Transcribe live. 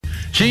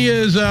She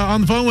is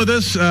on the phone with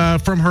us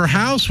from her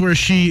house where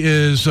she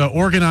is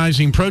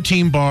organizing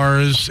protein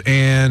bars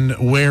and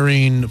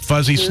wearing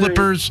fuzzy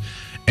slippers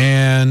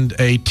and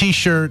a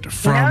T-shirt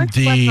from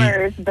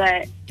slippers,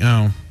 but...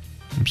 Oh,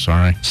 I'm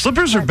sorry.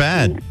 Slippers are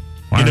bad.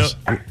 You know,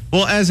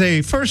 well, as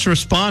a first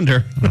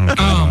responder.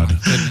 Oh,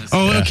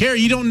 God. Carrie,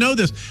 you don't know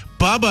this.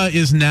 Bubba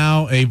is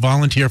now a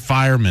volunteer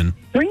fireman.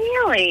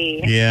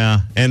 Really?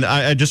 Yeah, and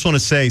I just want to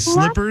say,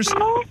 slippers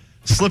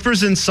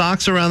and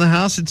socks around the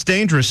house, it's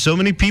dangerous. So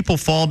many people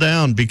fall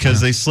down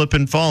because they slip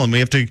and fall, and we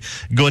have to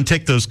go and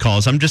take those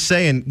calls. I'm just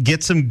saying,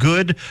 get some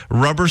good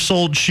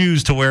rubber-soled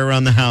shoes to wear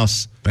around the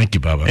house. Thank you,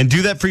 Bubba. And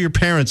do that for your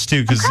parents,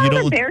 too. Because I'm kind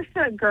of a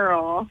barefoot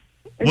girl.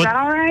 Is that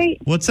all right?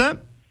 What's that?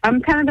 I'm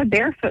kind of a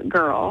barefoot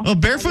girl. Oh,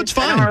 barefoot's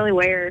fine. I don't really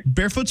wear.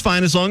 Barefoot's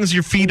fine as long as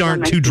your feet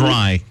aren't too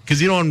dry,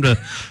 because you don't want them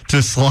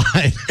to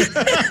slide.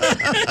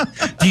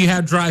 Do you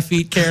have dry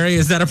feet, Carrie?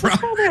 Is that a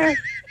problem?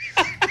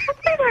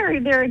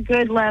 They're a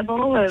good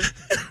level of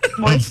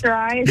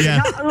moisturized. Yeah.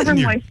 Not over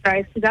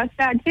moisturized, because that's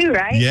bad too,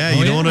 right? Yeah,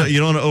 you don't want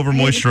to over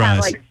moisturize. Have,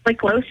 like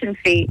slick lotion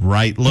feet.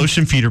 Right,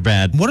 lotion feet are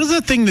bad. What is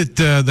that thing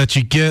that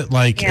you get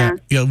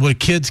what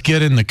kids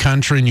get in the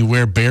country and you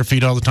wear bare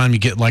feet all the time? You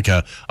get like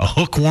a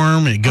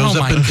hookworm and it goes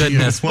up into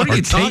goodness. What are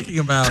you talking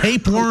about?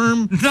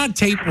 Tapeworm? Not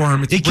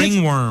tapeworm. It's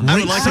ringworm. I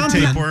would like a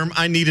tapeworm.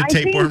 I need a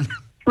tapeworm.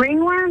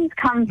 Ringworms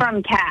come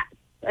from cats.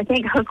 I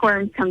think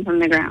hookworms come from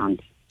the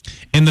ground.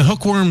 And the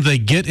hookworm, they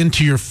get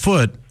into your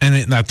foot, and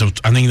I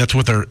think that's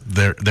what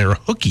they're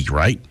hooky,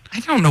 right? I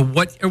don't know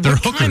what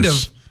kind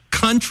of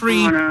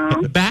country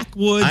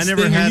backwoods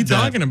thing are you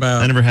talking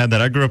about? I never had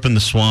that. I grew up in the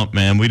swamp,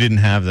 man. We didn't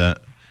have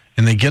that.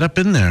 And they get up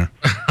in there.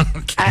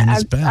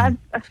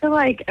 I feel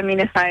like,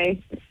 I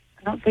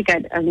don't think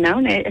I've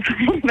known it if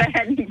I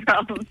had any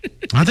problems.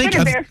 I've been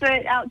a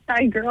barefoot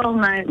outside girl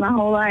my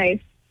whole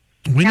life.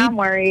 I'm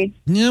worried.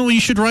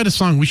 You should write a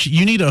song.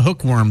 You need a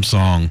hookworm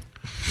song.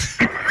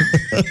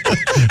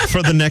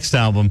 For the next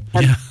album.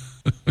 Yeah.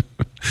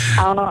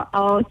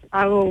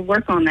 I will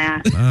work on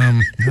that.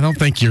 I don't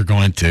think you're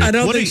going to. I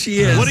don't think she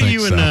is. What do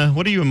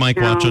you and Mike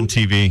watch on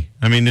TV?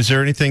 I mean, is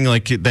there anything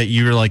like that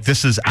you're like,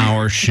 this is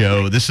our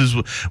show? This is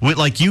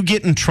like you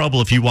get in trouble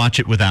if you watch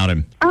it without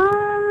him?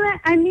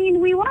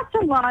 We watch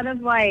a lot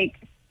of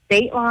like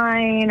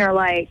Dateline or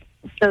like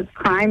those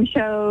crime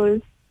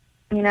shows,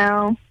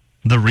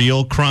 The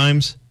real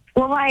crimes?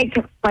 Well, like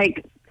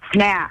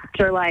Snapped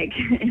or like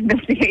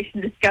Investigation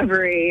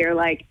Discovery or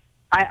like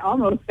I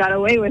Almost Got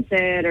Away with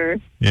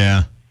It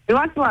we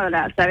watch a lot of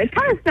that stuff. It's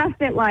kind of stuff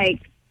that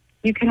like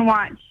you can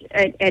watch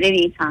at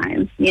any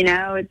time.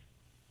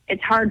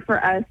 It's hard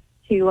for us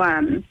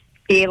to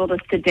be able to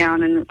sit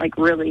down and like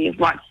really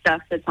watch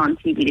stuff that's on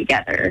TV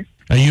together.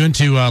 Are you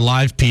into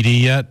live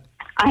PD yet?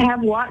 I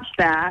have watched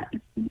that.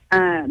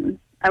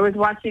 I was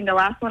watching, the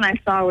last one I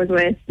saw was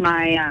with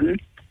I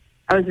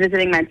was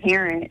visiting my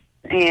parents,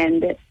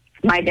 and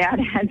my dad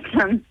had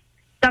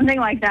something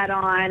like that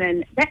on,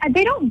 and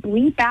they don't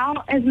bleep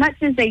out as much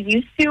as they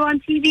used to on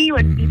TV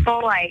when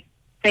people like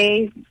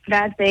say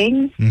bad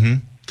things. Mm-hmm.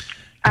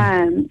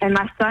 And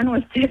my son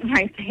was sitting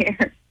right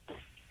there,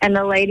 and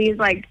the lady's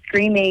like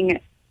screaming,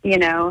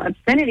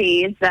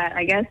 obscenities that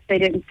I guess they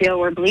didn't feel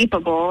were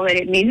bleepable. They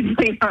didn't need to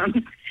bleep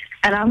them,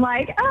 and I'm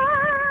like,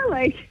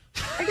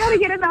 I gotta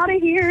get him out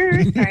of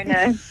here. Trying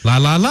to la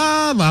la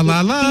la la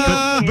la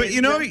la. But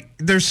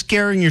they're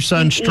scaring your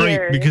son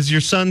straight because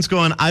your son's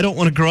going, I don't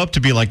want to grow up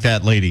to be like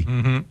that lady.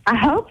 Mm-hmm. I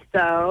hope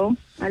so.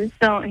 I just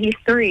don't. He's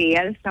 3.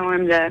 I just don't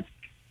want him to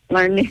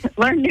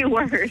learn new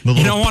words.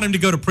 You don't want him to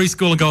go to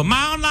preschool and go,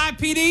 my own live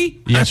PD?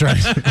 Yeah, that's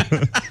right.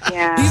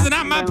 Yeah, these are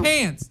not my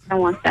pants. I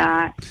want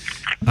that.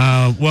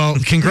 Well,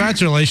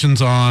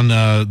 congratulations on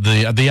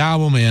the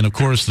album and of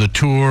course the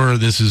tour.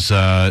 This is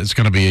it's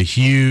going to be a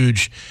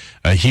huge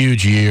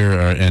year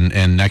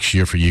and next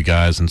year for you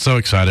guys, and so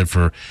excited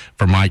for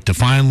Mike to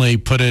finally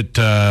put it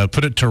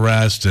to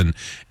rest and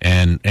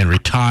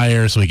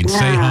retire so he can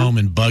stay home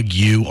and bug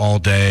you all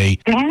day.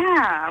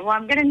 Yeah, well,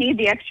 I'm going to need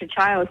the extra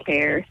child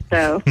care,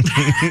 so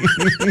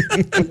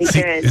it'd be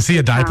good. Is he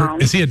a diaper?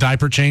 Is he a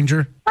diaper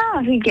changer?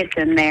 Oh, he gets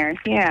in there.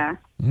 Yeah.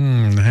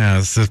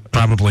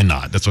 Probably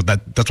not. That's what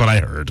I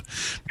heard.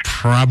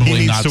 Probably he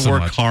needs not to so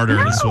work much. harder.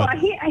 No,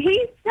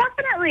 he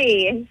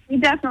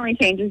definitely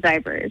changes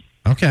diapers.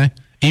 Okay,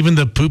 even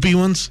the poopy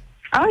ones.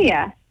 Oh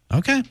yeah.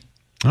 Okay,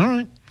 all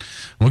right.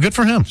 Well, good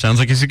for him. Sounds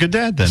like he's a good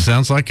dad then.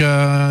 Sounds like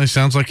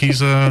he's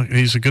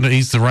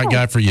the right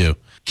guy for you.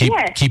 Keep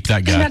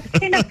that guy.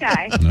 Stand up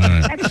guy. All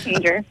right. Diaper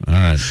changer. All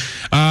right.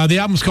 The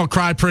album's called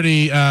Cry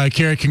Pretty.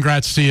 Carrie,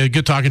 congrats to you.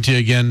 Good talking to you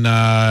again.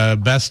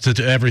 Best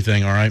to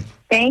everything. All right.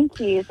 Thank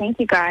you,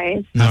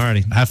 guys. All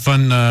righty. Have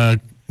fun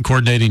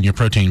coordinating your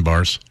protein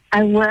bars.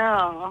 I will.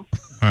 All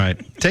right.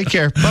 Take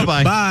care.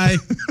 Bye-bye. Bye.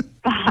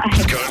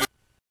 Bye.